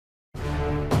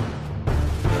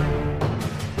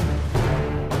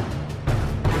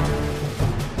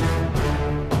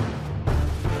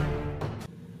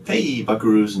Hey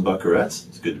buckaroos and buckarettes,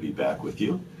 it's good to be back with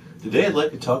you. Today I'd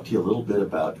like to talk to you a little bit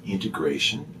about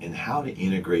integration and how to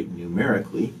integrate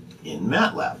numerically in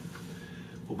Matlab.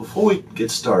 Well, before we get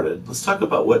started, let's talk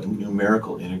about what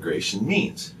numerical integration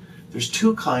means. There's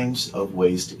two kinds of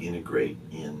ways to integrate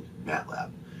in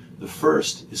Matlab. The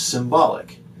first is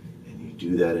symbolic, and you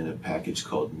do that in a package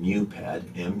called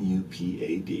MUPAD,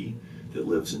 M-U-P-A-D, that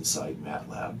lives inside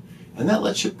Matlab. And that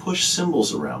lets you push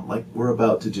symbols around like we're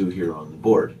about to do here on the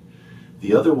board.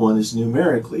 The other one is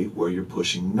numerically, where you're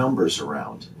pushing numbers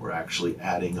around. We're actually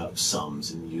adding up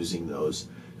sums and using those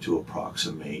to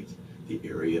approximate the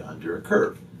area under a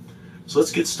curve. So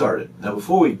let's get started. Now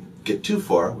before we get too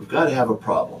far, we've got to have a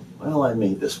problem. Well, I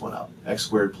made this one up. X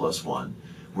squared plus 1.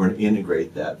 We're going to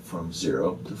integrate that from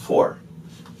 0 to 4.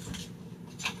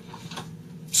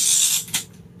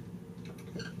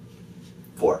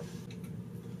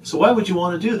 So why would you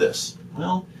want to do this?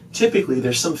 Well, typically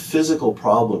there's some physical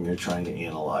problem you're trying to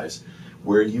analyze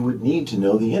where you would need to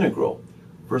know the integral.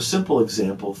 For a simple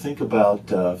example, think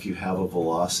about if you have a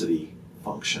velocity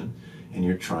function and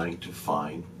you're trying to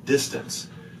find distance.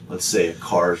 Let's say a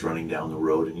car is running down the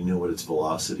road and you know what its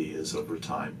velocity is over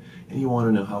time and you want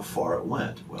to know how far it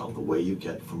went. Well, the way you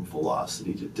get from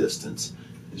velocity to distance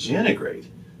is you integrate,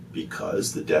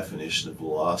 because the definition of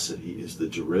velocity is the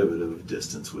derivative of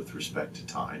distance with respect to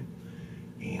time,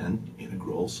 and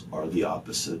integrals are the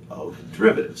opposite of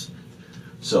derivatives.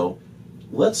 So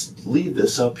let's leave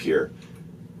this up here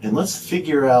and let's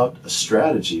figure out a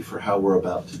strategy for how we're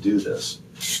about to do this.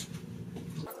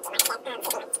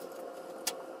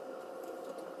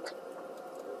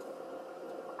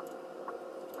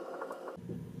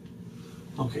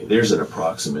 Okay, there's an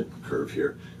approximate curve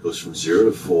here. It goes from 0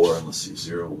 to 4, and let's see,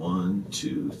 0, 1,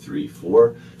 2, 3,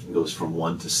 4. It goes from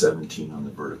 1 to 17 on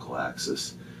the vertical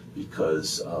axis,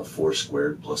 because 4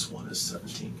 squared plus 1 is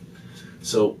 17.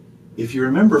 So if you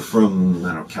remember from,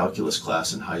 I don't know, calculus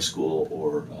class in high school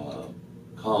or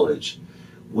college,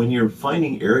 when you're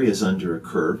finding areas under a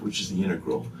curve, which is the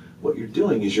integral, what you're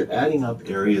doing is you're adding up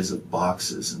areas of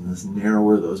boxes, and the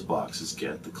narrower those boxes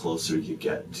get, the closer you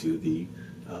get to the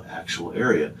actual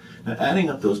area. Now, adding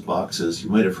up those boxes, you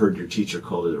might have heard your teacher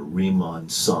call it a Riemann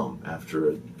sum,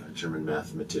 after a German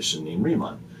mathematician named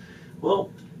Riemann.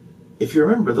 Well, if you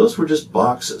remember, those were just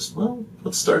boxes. Well,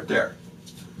 let's start there.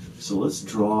 So let's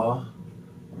draw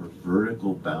our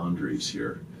vertical boundaries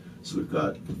here. So we've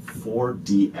got 4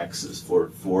 dx's,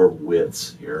 four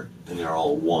widths here, and they're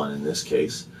all 1 in this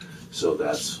case. So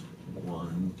that's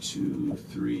 1, 2,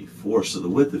 3, 4. So the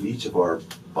width of each of our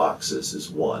boxes is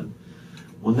 1.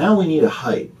 Well, now we need a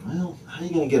height. Well, how are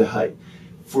you going to get a height?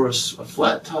 For a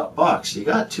flat top box, you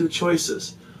got two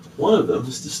choices. One of them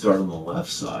is to start on the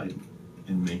left side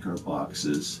and make our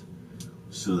boxes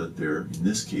so that they're, in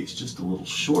this case, just a little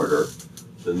shorter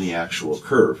than the actual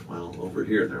curve. Well, over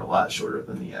here, they're a lot shorter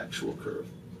than the actual curve.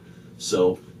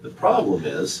 So the problem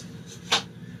is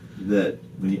that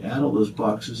when you add all those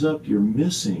boxes up, you're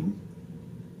missing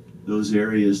those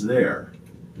areas there.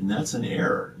 And that's an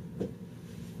error.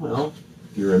 Well,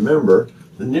 you remember,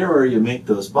 the narrower you make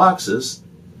those boxes,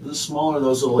 the smaller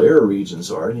those little error regions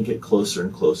are, and you get closer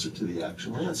and closer to the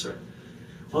actual answer.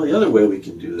 Well, the other way we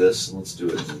can do this, and let's do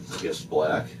it in, I guess,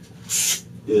 black,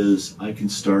 is I can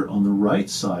start on the right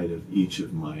side of each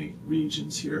of my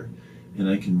regions here, and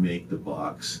I can make the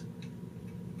box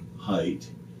height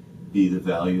be the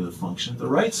value of the function at the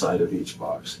right side of each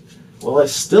box. Well, I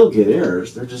still get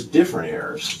errors, they're just different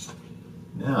errors.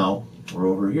 Now, we're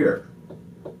over here.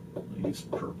 Use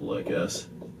purple, I guess.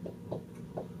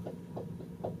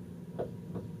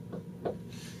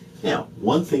 Now,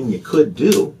 one thing you could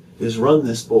do is run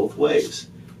this both ways.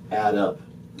 Add up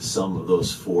the sum of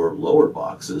those 4 lower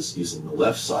boxes using the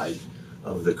left side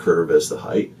of the curve as the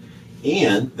height,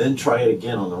 and then try it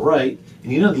again on the right,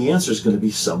 and you know the answer is going to be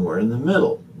somewhere in the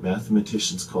middle.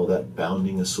 Mathematicians call that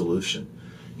bounding a solution.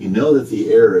 You know that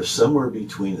the error is somewhere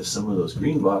between the sum of those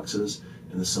green boxes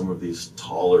and the sum of these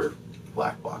taller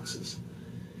black boxes.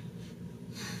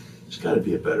 There's got to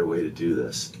be a better way to do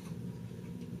this.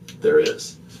 There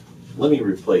is. Let me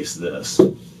replace this.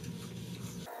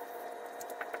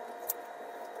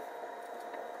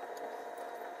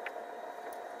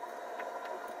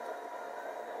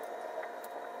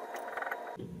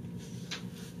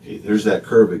 Okay, there's that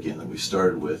curve again that we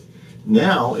started with.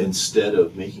 Now, instead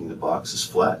of making the boxes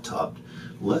flat-topped,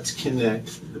 let's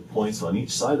connect the points on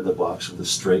each side of the box with a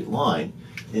straight line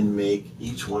and make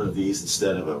each one of these,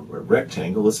 instead of a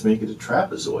rectangle, let's make it a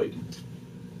trapezoid.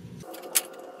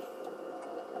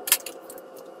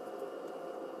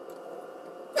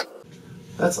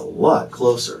 That's a lot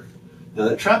closer. Now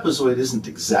that trapezoid isn't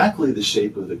exactly the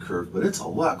shape of the curve, but it's a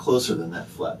lot closer than that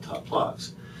flat top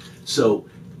box. So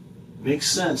it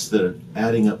makes sense that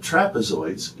adding up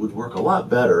trapezoids would work a lot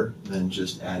better than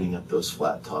just adding up those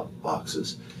flat top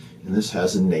boxes. And this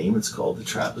has a name, it's called the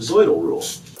trapezoidal rule.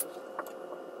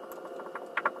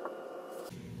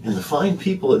 And the fine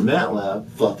people at Matlab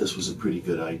thought this was a pretty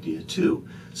good idea too.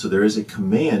 So there is a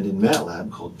command in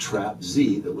Matlab called trapz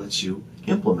that lets you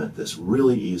implement this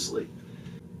really easily.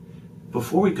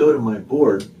 Before we go to my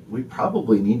board, we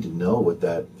probably need to know what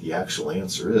the actual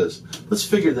answer is. Let's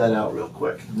figure that out real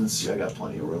quick. Let's see, I got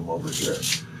plenty of room over here.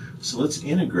 So let's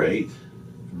integrate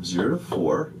from 0 to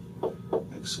 4,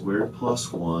 x squared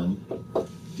plus 1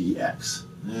 dx.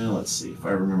 Now let's see, if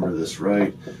I remember this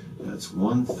right, that's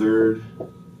 1/3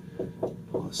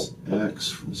 plus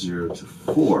x from 0 to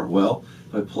 4. Well,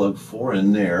 if I plug 4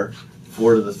 in there,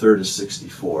 4 to the third is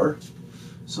 64.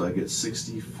 So I get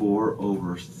 64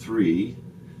 over 3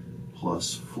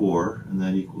 plus 4, and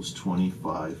that equals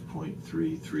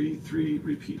 25.333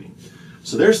 repeating.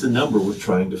 So there's the number we're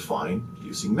trying to find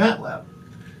using Matlab.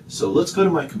 So let's go to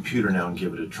my computer now and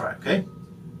give it a try, okay?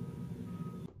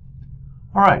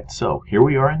 All right, so here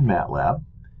we are in Matlab.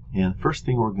 And the first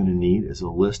thing we're going to need is a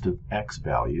list of x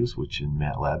values, which in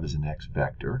Matlab is an x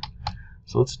vector.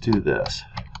 So let's do this.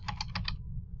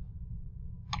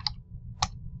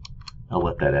 I'll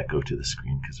let that echo to the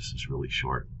screen because this is really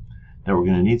short. Now we're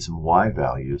going to need some y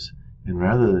values, and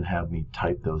rather than have me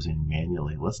type those in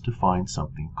manually, let's define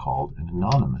something called an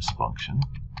anonymous function.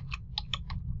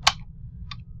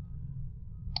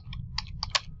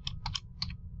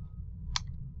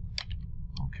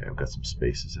 Okay, I've got some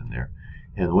spaces in there.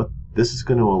 And what this is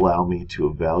going to allow me to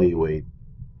evaluate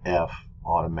f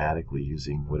automatically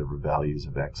using whatever values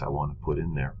of x I want to put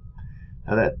in there.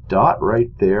 Now that dot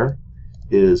right there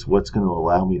is what's going to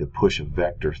allow me to push a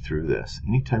vector through this.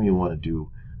 Anytime you want to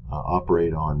do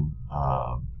operate on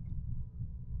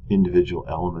individual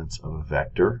elements of a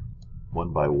vector,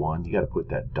 one by one, you got to put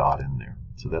that dot in there.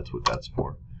 So that's what that's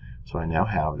for. So I now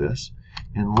have this,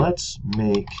 and let's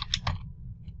make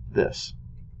this.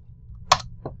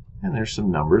 And there's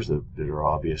some numbers that are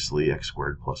obviously x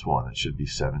squared plus 1. It should be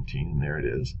 17, and there it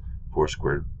is. 4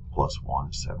 squared plus 1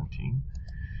 is 17.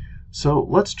 So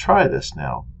let's try this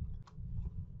now.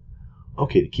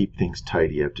 Okay, to keep things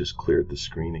tidy, I've just cleared the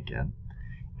screen again.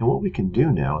 And what we can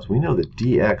do now is we know that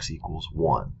dx equals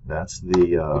 1. That's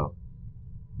the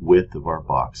width of our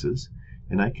boxes.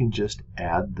 And I can just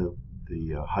add the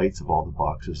heights of all the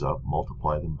boxes up,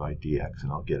 multiply them by dx,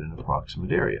 and I'll get an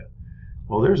approximate area.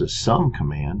 Well, there's a sum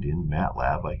command in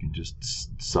Matlab. I can just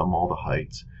sum all the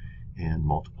heights and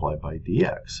multiply by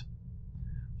dx.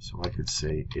 So I could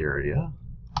say area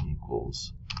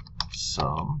equals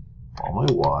sum all my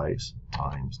y's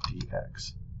times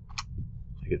dx.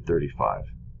 I get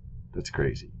 35. That's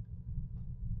crazy.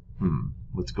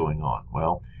 What's going on?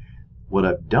 Well, what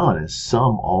I've done is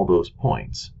sum all those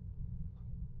points.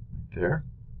 Right there.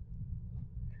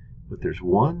 But there's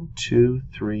 1, 2,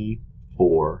 3,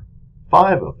 4,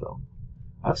 5 of them.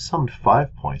 I've summed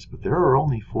 5 points, but there are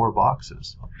only 4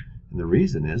 boxes. And the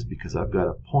reason is because I've got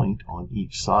a point on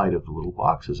each side of the little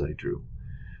boxes I drew.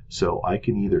 So I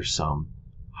can either sum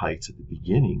heights at the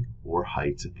beginning or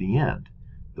heights at the end.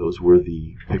 Those were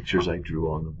the pictures I drew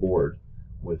on the board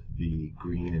with the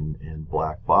green and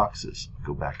black boxes.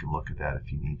 Go back and look at that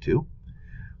if you need to.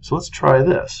 So let's try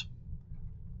this.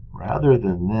 Rather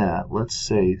than that, let's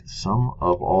say sum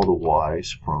of all the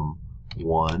y's from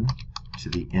 1 to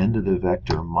the end of the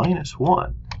vector minus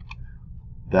 1.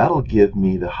 That'll give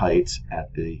me the heights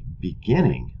at the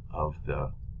beginning of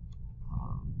the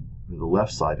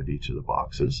left side of each of the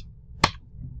boxes.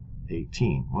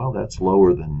 18. Well, that's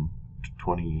lower than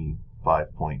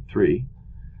 25.3.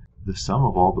 The sum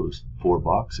of all those 4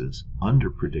 boxes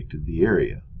underpredicted the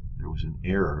area. There was an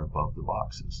error above the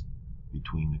boxes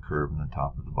between the curve and the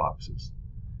top of the boxes.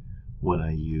 When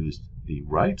I used the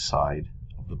right side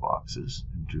of the boxes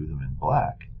and drew them in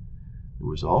black, there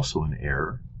was also an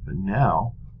error, but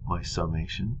now my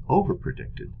summation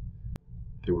overpredicted.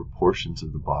 There were portions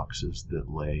of the boxes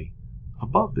that lay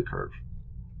above the curve.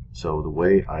 So the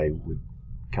way I would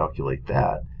calculate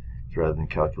that is rather than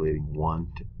calculating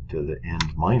 1 to the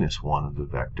end minus 1 of the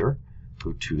vector,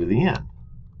 go 2 to the end.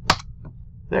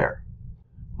 There.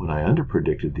 When I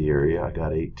underpredicted the area, I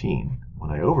got 18.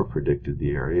 When I overpredicted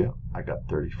the area, I got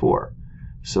 34.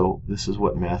 So this is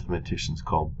what mathematicians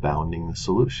call bounding the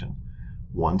solution.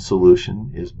 One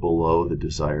solution is below the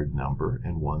desired number,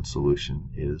 and one solution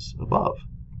is above.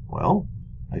 Well,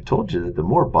 I told you that the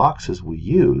more boxes we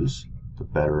use, the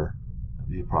better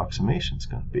the approximation is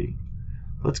going to be.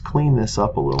 Let's clean this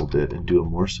up a little bit and do a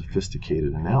more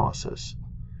sophisticated analysis.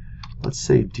 Let's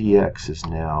say dx is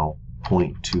now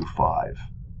 0.25.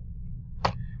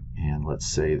 And let's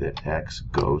say that x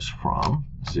goes from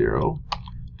 0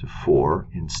 to 4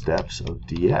 in steps of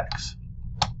dx.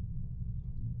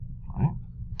 Right?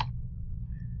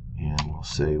 And we'll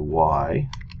say y,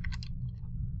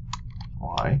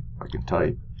 if I can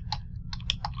type.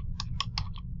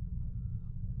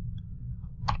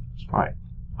 All right,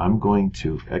 I'm going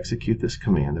to execute this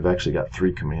command. I've actually got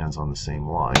 3 commands on the same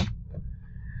line.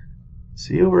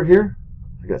 See over here?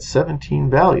 I got 17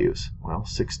 values. Well,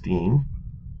 16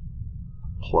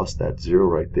 plus that 0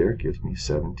 right there gives me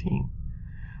 17.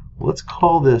 Let's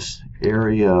call this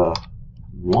area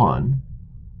 1.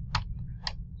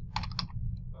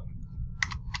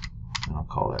 And I'll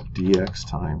call that dx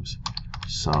times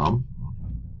sum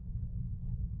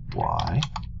of y.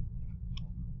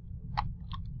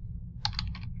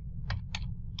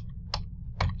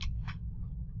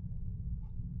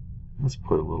 Let's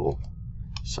put a little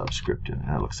subscript in.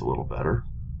 That looks a little better.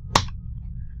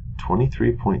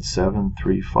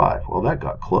 23.735. Well, that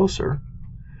got closer.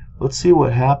 Let's see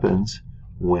what happens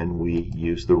when we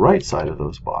use the right side of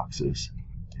those boxes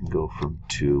and go from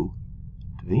 2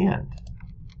 to the end.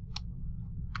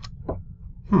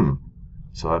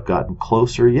 So I've gotten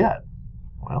closer yet.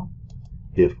 Well,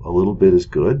 if a little bit is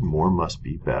good, more must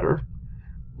be better.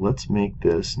 Let's make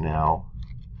this now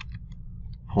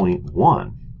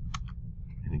 0.1.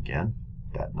 And again,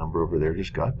 that number over there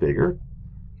just got bigger.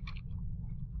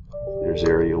 There's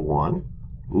area 1.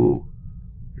 Ooh,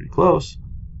 pretty close.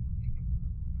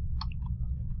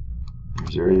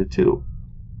 There's area 2.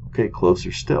 Okay,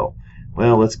 closer still.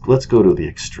 Well, let's go to the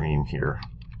extreme here.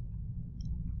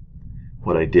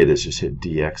 What I did is just hit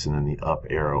dx and then the up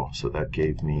arrow, so that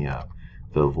gave me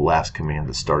the last command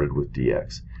that started with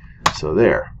dx. So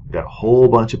there, I've got a whole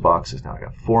bunch of boxes now. I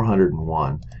got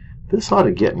 401. This ought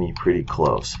to get me pretty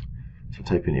close. So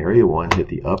type in area 1, hit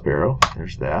the up arrow.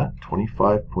 There's that.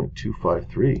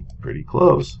 25.253. Pretty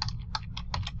close.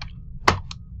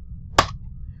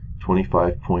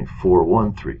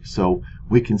 25.413. So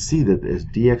we can see that as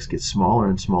dx gets smaller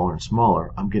and smaller and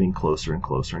smaller, I'm getting closer and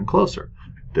closer and closer.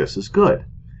 This is good.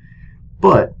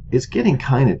 But it's getting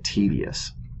kind of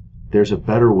tedious. There's a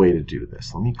better way to do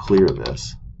this. Let me clear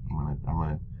this. I'm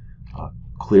going to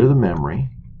clear the memory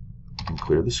and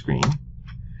clear the screen.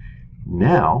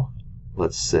 Now,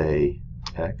 let's say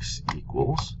x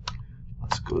equals,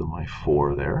 let's go to my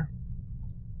 4 there.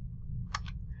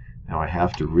 Now I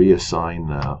have to reassign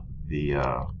the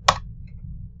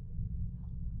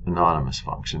anonymous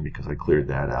function because I cleared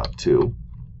that out too.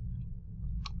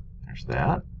 There's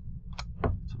that.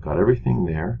 So got everything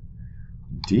there.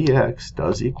 dx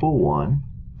does equal 1.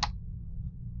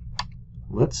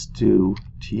 Let's do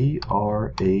trapz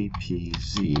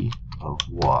of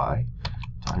y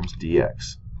times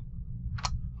dx.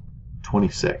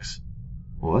 26.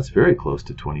 Well, that's very close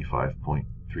to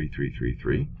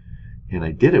 25.3333. And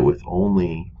I did it with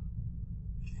only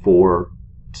 4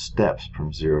 steps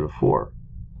from 0 to 4.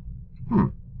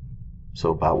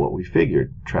 So about what we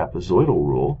figured. Trapezoidal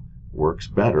rule works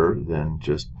better than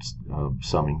just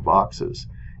summing boxes.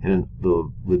 And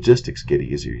the logistics get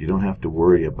easier. You don't have to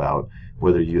worry about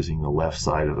whether you're using the left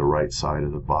side or the right side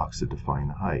of the box to define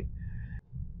the height.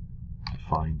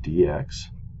 Define dx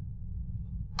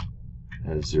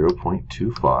as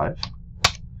 0.25.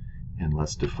 And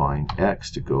let's define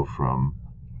x to go from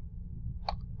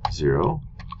 0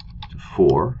 to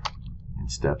 4 in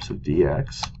steps of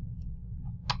dx.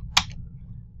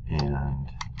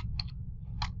 And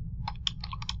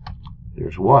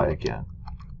there's y again.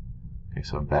 Okay,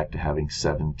 so I'm back to having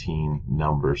 17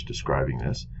 numbers describing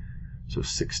this. So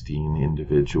 16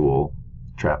 individual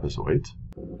trapezoids.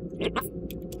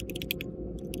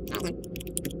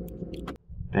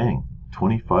 Dang,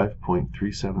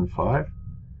 25.375.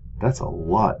 That's a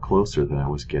lot closer than I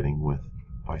was getting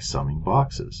by summing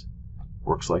boxes.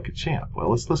 Works like a champ. Well,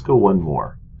 let's go one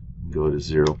more. Go to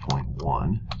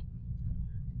 0.1.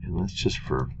 And let's just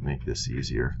make this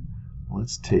easier,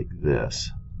 let's take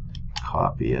this,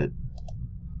 copy it,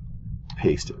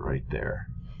 paste it right there.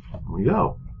 There we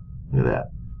go. Look at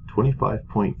that.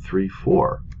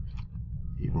 25.34.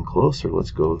 Even closer.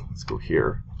 Let's go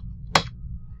here.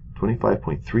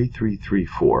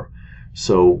 25.3334.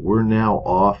 So we're now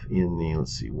off in the,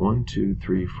 let's see, 1, 2,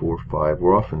 3, 4, 5.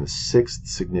 We're off in the 6th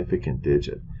significant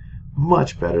digit.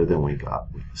 Much better than we got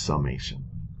with the summation.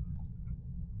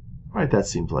 All right, that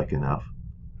seems like enough.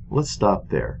 Let's stop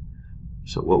there.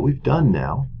 So what we've done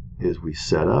now is we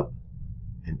set up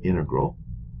an integral.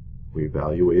 We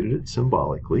evaluated it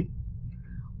symbolically.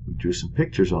 We drew some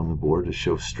pictures on the board to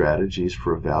show strategies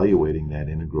for evaluating that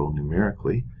integral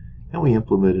numerically, and we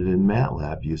implemented it in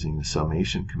Matlab using the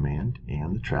summation command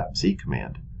and the trap z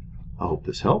command. I hope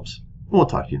this helps, and we'll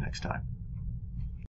talk to you next time.